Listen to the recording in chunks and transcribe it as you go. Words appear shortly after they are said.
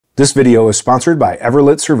This video is sponsored by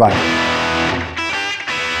Everlit Survival.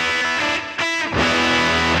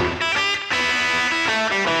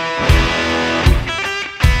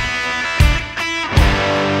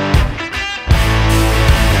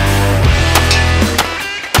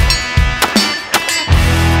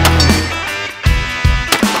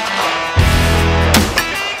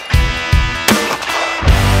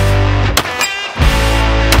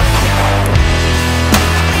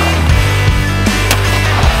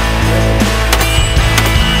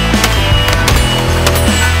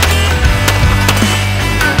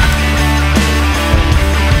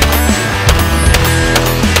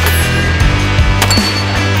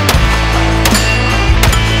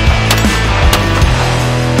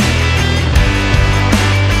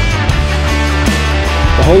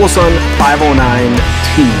 The Holosun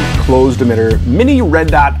 509T closed emitter mini red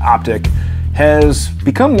dot optic has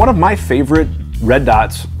become one of my favorite red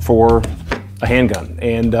dots for a handgun,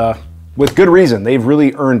 and with good reason. They've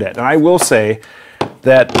really earned it. And I will say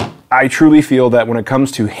that I truly feel that when it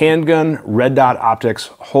comes to handgun red dot optics,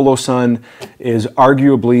 Holosun is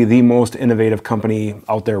arguably the most innovative company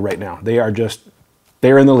out there right now.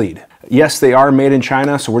 They're in the lead. Yes, they are made in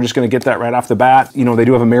China, so we're just going to get that right off the bat. You know, they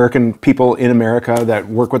do have American people in America that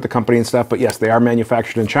work with the company and stuff, but yes, they are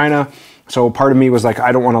manufactured in China. So part of me was like,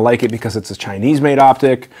 I don't want to like it because it's a Chinese-made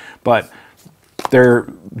optic, but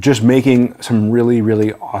they're just making some really,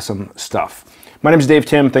 really awesome stuff. My name is Dave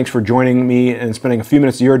Tim. Thanks for joining me and spending a few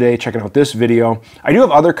minutes of your day checking out this video. I do have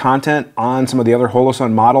other content on some of the other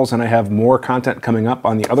Holosun models, and I have more content coming up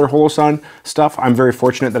on the other Holosun stuff. I'm very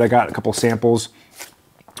fortunate that I got a couple samples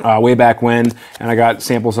way back when, and I got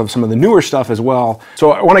samples of some of the newer stuff as well.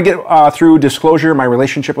 So I want to get through disclosure, my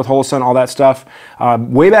relationship with Holosun, all that stuff.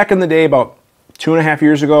 Way back in the day, about 2.5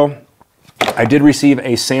 years ago, I did receive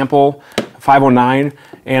a sample 509,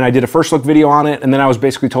 and I did a first look video on it, and then I was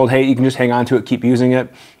basically told, hey, you can just hang on to it, keep using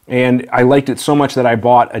it. And I liked it so much that I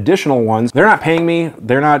bought additional ones. They're not paying me,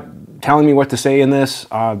 they're not telling me what to say in this.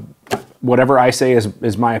 Whatever I say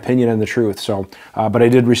is my opinion and the truth. So, but I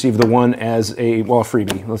did receive the one as a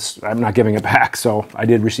freebie. I'm not giving it back. So I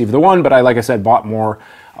did receive the one, but I, like I said, bought more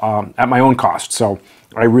at my own cost. So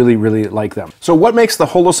I really, really like them. So what makes the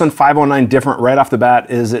Holosun 509 different right off the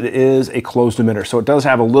bat is it is a closed emitter. So it does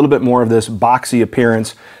have a little bit more of this boxy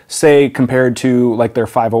appearance, say compared to like their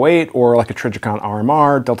 508 or like a Trijicon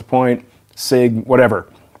RMR, Delta Point, SIG, whatever.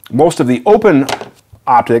 Most of the open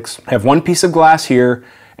optics have one piece of glass here,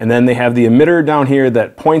 and then they have the emitter down here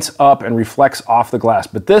that points up and reflects off the glass.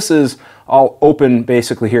 But this is all open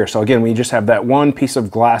basically here. So again, we just have that one piece of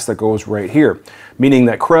glass that goes right here, meaning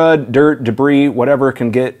that crud, dirt, debris, whatever can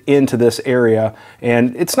get into this area.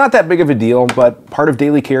 And it's not that big of a deal, but part of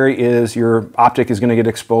daily carry is your optic is gonna get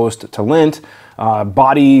exposed to lint,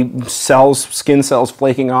 body cells, skin cells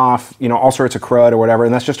flaking off, you know, all sorts of crud or whatever,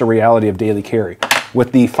 and that's just a reality of daily carry.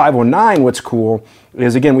 With the 509, what's cool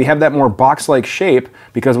is, again, we have that more box-like shape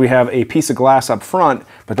because we have a piece of glass up front,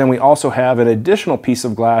 but then we also have an additional piece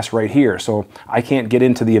of glass right here. So I can't get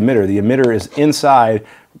into the emitter. The emitter is inside,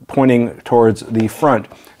 pointing towards the front,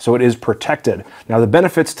 so it is protected. Now the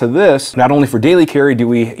benefits to this, not only for daily carry do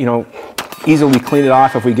we, you know, easily clean it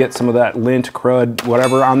off if we get some of that lint, crud,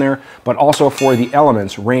 whatever on there, but also for the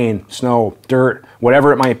elements, rain, snow, dirt,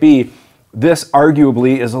 whatever it might be. This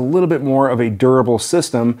arguably is a little bit more of a durable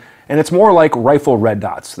system, and it's more like rifle red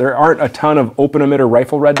dots. There aren't a ton of open emitter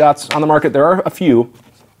rifle red dots on the market. There are a few,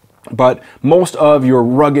 but most of your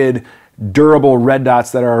rugged, durable red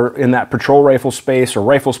dots that are in that patrol rifle space or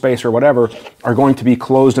whatever are going to be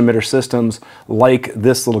closed emitter systems like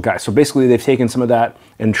this little guy. So basically they've taken some of that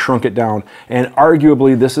and shrunk it down, and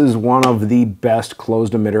arguably this is one of the best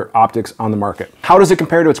closed emitter optics on the market. How does it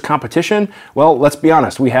compare to its competition? Well, let's be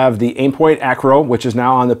honest. We have the Aimpoint Acro, which is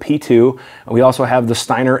now on the P2. We also have the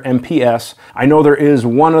Steiner MPS. I know there is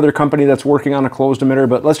one other company that's working on a closed emitter,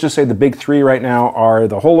 but let's just say the big three right now are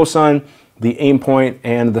the Holosun, the Aimpoint,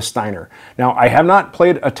 and the Steiner. Now, I have not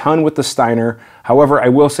played a ton with the Steiner. However, I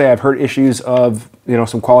will say I've heard issues of, you know,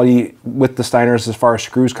 some quality with the Steiners as far as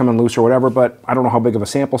screws coming loose or whatever, but I don't know how big of a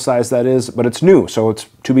sample size that is, but it's new, so it's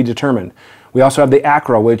to be determined. We also have the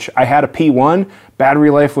Acro, which I had a P1. Battery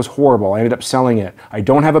life was horrible. I ended up selling it. I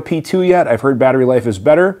don't have a P2 yet. I've heard battery life is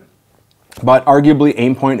better, but arguably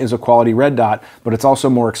Aimpoint is a quality red dot, but it's also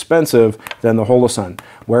more expensive than the Holosun,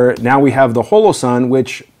 where now we have the Holosun,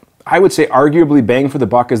 which I would say arguably bang for the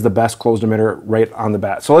buck is the best closed emitter right on the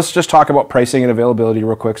bat. So let's just talk about pricing and availability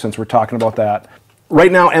real quick since we're talking about that. Right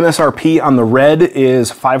now, MSRP on the red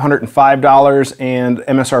is $505 and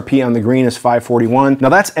MSRP on the green is $541. Now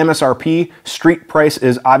that's MSRP. Street price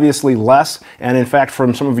is obviously less. And in fact,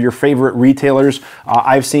 from some of your favorite retailers,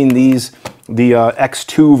 I've seen these, the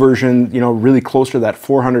X2 version, you know, really close to that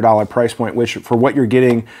 $400 price point, which for what you're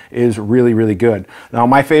getting is really, really good. Now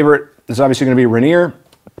my favorite is obviously going to be Rainier.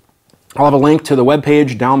 I'll have a link to the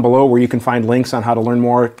webpage down below where you can find links on how to learn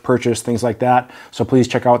more, purchase, things like that. So please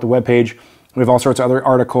check out the webpage. We have all sorts of other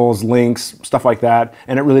articles, links, stuff like that,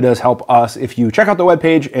 and it really does help us if you check out the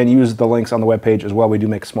webpage and use the links on the webpage as well. We do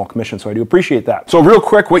make a small commission, so I do appreciate that. So real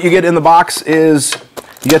quick, what you get in the box is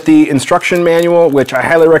you get the instruction manual, which I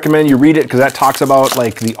highly recommend you read it because that talks about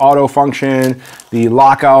like the auto function, the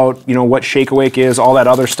lockout, you know, what shake awake is, all that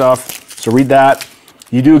other stuff. So read that.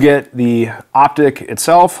 You do get the optic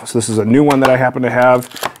itself. So this is a new one that I happen to have.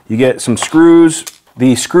 You get some screws.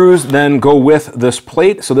 The screws then go with this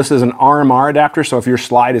plate. So this is an RMR adapter. So if your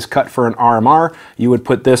slide is cut for an RMR, you would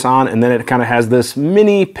put this on, and then it kind of has this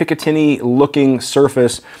mini Picatinny looking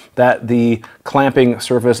surface that the clamping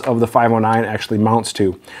surface of the 509 actually mounts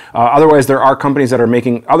to. Otherwise, there are companies that are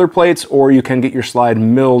making other plates, or you can get your slide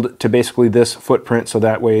milled to basically this footprint, so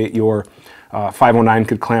that way your 509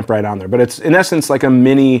 could clamp right on there. But it's in essence like a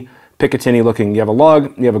mini Picatinny looking. You have a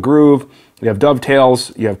lug, you have a groove, you have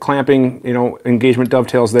dovetails, you have clamping, you know, engagement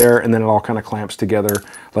dovetails there, and then it all kind of clamps together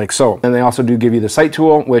like so. And they also do give you the sight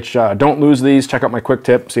tool, which don't lose these. Check out my quick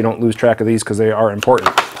tip so you don't lose track of these because they are important.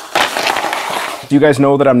 You guys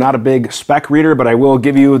know that I'm not a big spec reader, but I will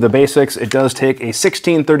give you the basics. It does take a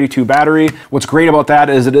 1632 battery. What's great about that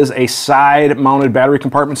is it is a side mounted battery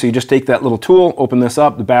compartment. So you just take that little tool, open this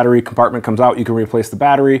up, the battery compartment comes out, you can replace the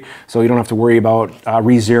battery. So you don't have to worry about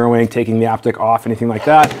re-zeroing, taking the optic off, anything like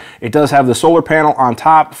that. It does have the solar panel on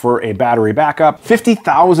top for a battery backup.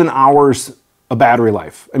 50,000 hours a battery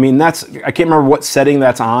life. I mean, I can't remember what setting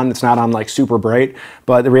that's on. It's not on like super bright,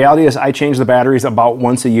 but the reality is I change the batteries about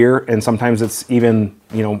once a year, and sometimes it's even,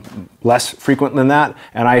 you know, less frequent than that,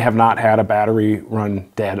 and I have not had a battery run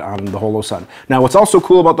dead on the Holosun. Now, what's also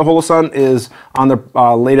cool about the Holosun is on the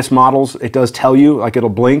latest models, it does tell you, like it'll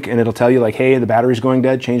blink and it'll tell you like, hey, the battery's going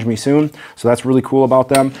dead, change me soon. So that's really cool about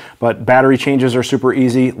them. But battery changes are super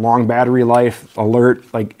easy, long battery life, alert,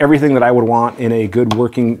 like everything that I would want in a good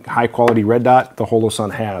working, high quality red dot, the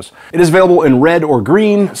Holosun has. It is available in red or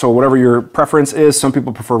green, so whatever your preference is. Some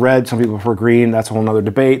people prefer red, some people prefer green. That's a whole nother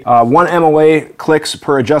debate. 1 MOA clicks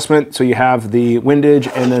per adjustment. So you have the windage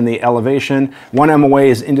and then the elevation. 1 MOA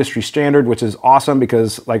is industry standard, which is awesome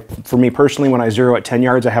because, like, for me personally, when I zero at 10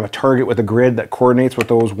 yards, I have a target with a grid that coordinates with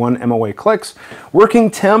those 1 MOA clicks. Working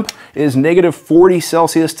temp is -40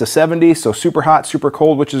 Celsius to 70, so super hot, super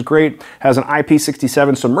cold, which is great. Has an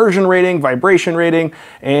IP67 submersion rating, vibration rating,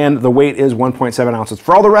 and the weight is 1.7 ounces.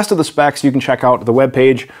 For all the rest of the specs, you can check out the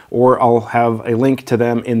webpage, or I'll have a link to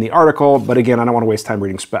them in the article. But again, I don't want to waste time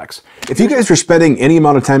reading specs. If you guys are spending any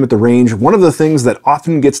amount of time at the range, one of the things that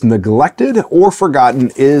often gets neglected or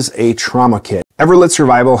forgotten is a trauma kit. Everlit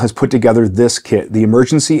Survival has put together this kit, the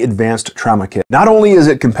Emergency Advanced Trauma Kit. Not only is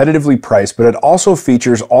it competitively priced, but it also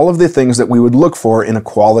features all of the things that we would look for in a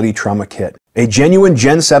quality trauma kit. A genuine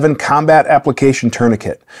Gen 7 combat application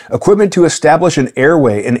tourniquet, equipment to establish an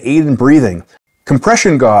airway and aid in breathing,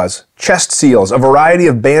 compression gauze, chest seals, a variety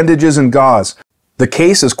of bandages and gauze. The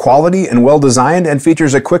case is quality and well designed and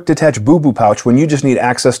features a quick detach boo-boo pouch when you just need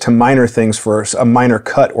access to minor things for a minor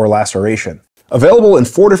cut or laceration. Available in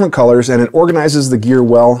 4 different colors, and it organizes the gear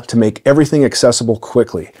well to make everything accessible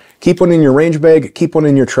quickly. Keep one in your range bag, keep one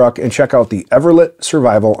in your truck, and check out the Everlit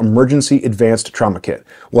Survival Emergency Advanced Trauma Kit.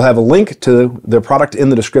 We'll have a link to the product in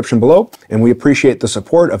the description below, and we appreciate the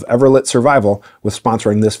support of Everlit Survival with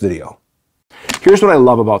sponsoring this video. Here's what I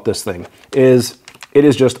love about this thing is it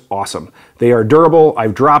is just awesome. They are durable.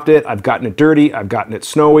 I've dropped it. I've gotten it dirty. I've gotten it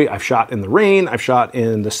snowy. I've shot in the rain. I've shot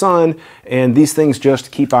in the sun. And these things just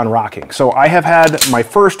keep on rocking. So I have had my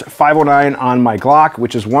first 509 on my Glock,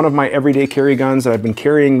 which is one of my everyday carry guns. I've been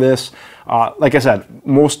carrying this, like I said,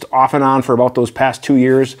 most off and on for about those past 2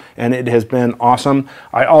 years, and it has been awesome.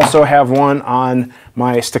 I also have one on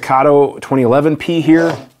my Staccato 2011P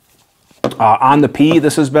here. On the P,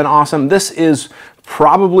 this has been awesome. This is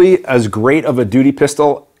probably as great of a duty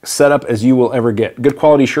pistol setup as you will ever get. Good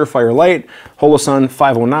quality Surefire light, Holosun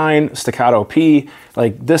 509, Staccato P.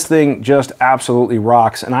 Like, this thing just absolutely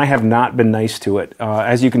rocks, and I have not been nice to it.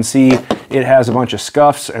 As you can see, it has a bunch of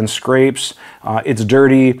scuffs and scrapes. It's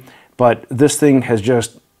dirty, but this thing has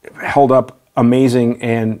just held up amazing,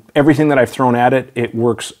 and everything that I've thrown at it, it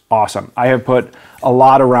works awesome. I have put a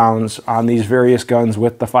lot of rounds on these various guns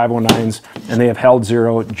with the 509s, and they have held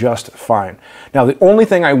zero just fine. Now, the only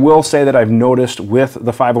thing I will say that I've noticed with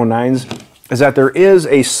the 509s is that there is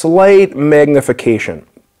a slight magnification.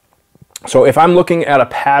 So if I'm looking at a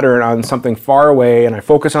pattern on something far away and I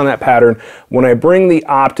focus on that pattern, when I bring the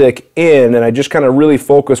optic in and I just kind of really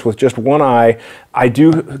focus with just one eye, I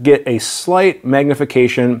do get a slight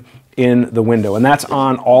magnification in the window, and that's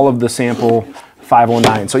on all of the sample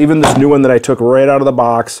 509. So even this new one that I took right out of the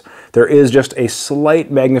box, there is just a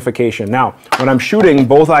slight magnification. Now, when I'm shooting,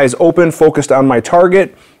 both eyes open, focused on my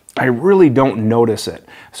target, I really don't notice it.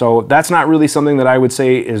 So that's not really something that I would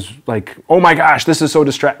say is like, oh my gosh, this is so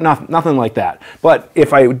distracting. Nothing like that. But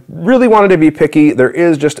if I really wanted to be picky, there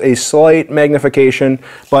is just a slight magnification.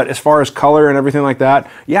 But as far as color and everything like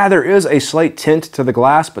that, yeah, there is a slight tint to the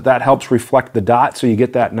glass, but that helps reflect the dot, so you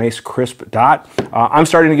get that nice crisp dot. I'm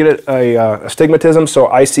starting to get astigmatism, so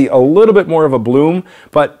I see a little bit more of a bloom,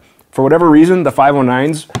 but for whatever reason, the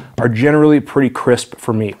 509s are generally pretty crisp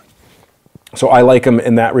for me. So I like them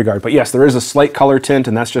in that regard. But yes, there is a slight color tint,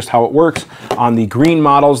 and that's just how it works. On the green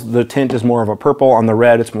models, the tint is more of a purple. On the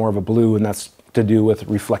red, it's more of a blue, and that's to do with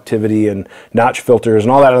reflectivity and notch filters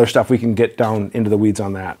and all that other stuff. We can get down into the weeds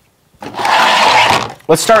on that.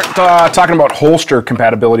 Let's start talking about holster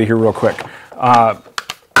compatibility here real quick.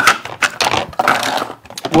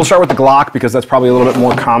 We'll start with the Glock because that's probably a little bit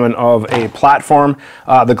more common of a platform.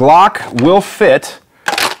 The Glock will fit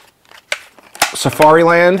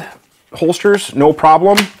Safariland holsters, no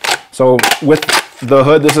problem. So with the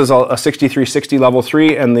hood, this is a 6360 level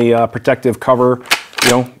 3, and the protective cover,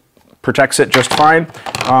 you know, protects it just fine.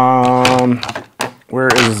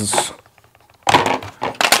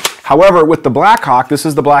 However, with the Blackhawk, this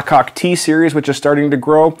is the Blackhawk T series, which is starting to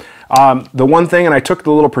grow. The one thing, and I took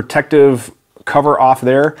the little protective cover off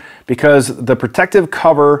there because the protective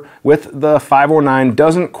cover with the 509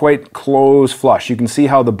 doesn't quite close flush. You can see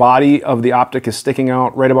how the body of the optic is sticking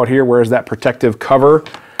out right about here, whereas that protective cover,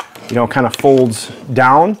 you know, kind of folds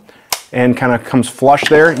down and kind of comes flush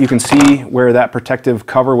there. You can see where that protective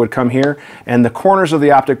cover would come here, and the corners of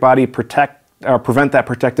the optic body prevent that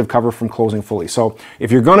protective cover from closing fully. So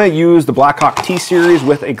if you're gonna use the Blackhawk T series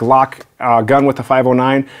with a Glock gun with the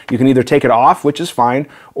 509, you can either take it off, which is fine,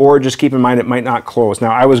 or just keep in mind it might not close.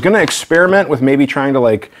 Now, I was gonna experiment with maybe trying to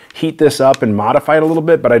like heat this up and modify it a little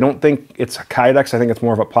bit, but I don't think it's a Kydex. I think it's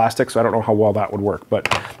more of a plastic, so I don't know how well that would work.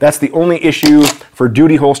 But that's the only issue for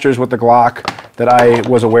duty holsters with the Glock that I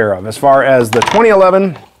was aware of. As far as the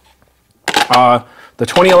 2011, the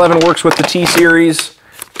 2011 works with the T series.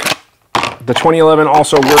 The 2011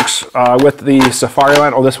 also works with the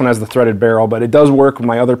Safariland. Oh, this one has the threaded barrel, but it does work with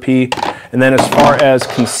my other P. And then as far as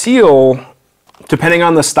conceal, depending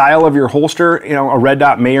on the style of your holster, you know, a red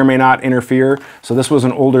dot may or may not interfere. So this was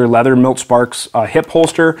an older leather Milt Sparks hip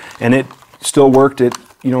holster, and it still worked. It,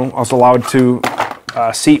 you know, was allowed to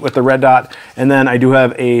seat with the red dot. And then I do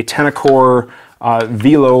have a Tenacor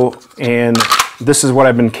Velo, and this is what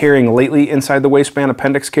I've been carrying lately inside the waistband,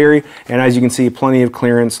 appendix carry, and as you can see, plenty of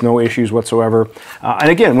clearance, no issues whatsoever. And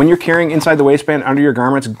again, when you're carrying inside the waistband under your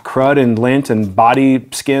garments, crud and lint and body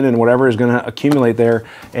skin and whatever is going to accumulate there,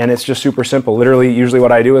 and it's just super simple. Literally, usually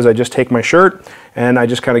what I do is I just take my shirt and I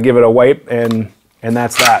just kind of give it a wipe, and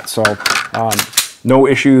that's that. So no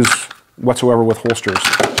issues whatsoever with holsters.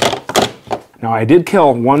 Now, I did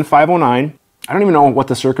kill one 509. I don't even know what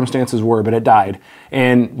the circumstances were, but it died,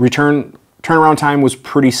 and turnaround time was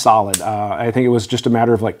pretty solid. I think it was just a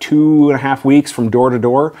matter of like 2.5 weeks from door to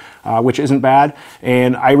door, which isn't bad.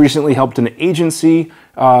 And I recently helped an agency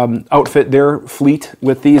outfit their fleet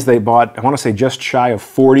with these. They bought, I want to say, just shy of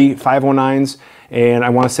 40 509s. And I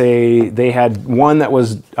want to say they had one that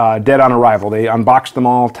was dead on arrival. They unboxed them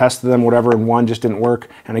all, tested them, whatever, and one just didn't work.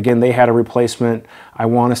 And again, they had a replacement, I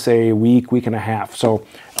want to say week and a half. So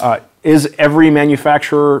is every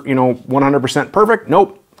manufacturer, you know, 100% perfect?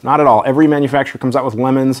 Nope. Not at all. Every manufacturer comes out with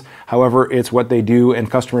lemons. However, it's what they do, and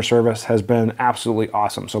customer service has been absolutely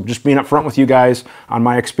awesome. So just being upfront with you guys on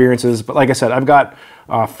my experiences. But like I said, I've got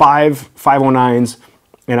 5 509s,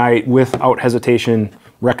 and I, without hesitation,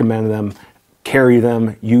 recommend them, carry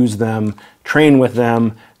them, use them, train with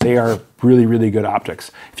them. They are really, really good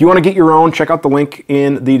optics. If you want to get your own, check out the link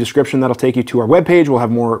in the description. That'll take you to our webpage. We'll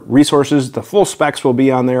have more resources. The full specs will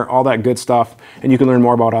be on there, all that good stuff, and you can learn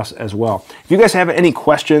more about us as well. If you guys have any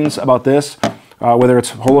questions about this, whether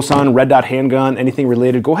it's Holosun, red dot handgun, anything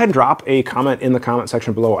related, go ahead and drop a comment in the comment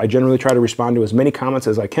section below. I generally try to respond to as many comments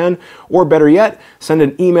as I can, or better yet, send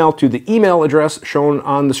an email to the email address shown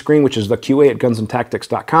on the screen, which is the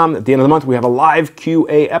QA@gunsandtactics.com. At the end of the month, we have a live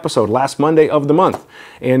QA episode, last Monday of the month.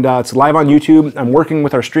 And it's live on YouTube. I'm working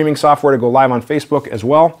with our streaming software to go live on Facebook as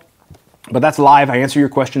well. But that's live. I answer your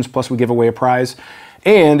questions, plus we give away a prize.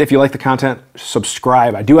 And if you like the content,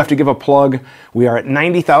 subscribe. I do have to give a plug. We are at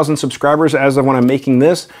 90,000 subscribers as of when I'm making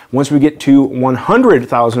this. Once we get to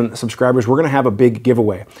 100,000 subscribers, we're going to have a big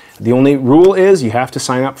giveaway. The only rule is you have to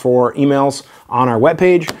sign up for emails on our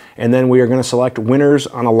webpage, and then we are going to select winners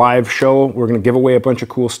on a live show. We're going to give away a bunch of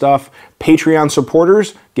cool stuff. Patreon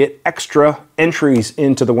supporters get extra entries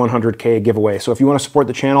into the 100K giveaway. So if you want to support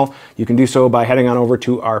the channel, you can do so by heading on over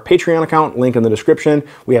to our Patreon account, link in the description.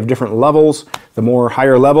 We have different levels. The more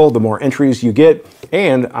higher level, the more entries you get.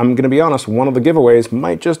 And I'm going to be honest, one of the giveaways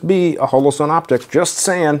might just be a Holosun optic. Just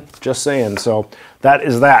saying, just saying. So that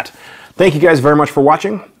is that. Thank you guys very much for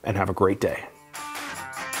watching, and have a great day.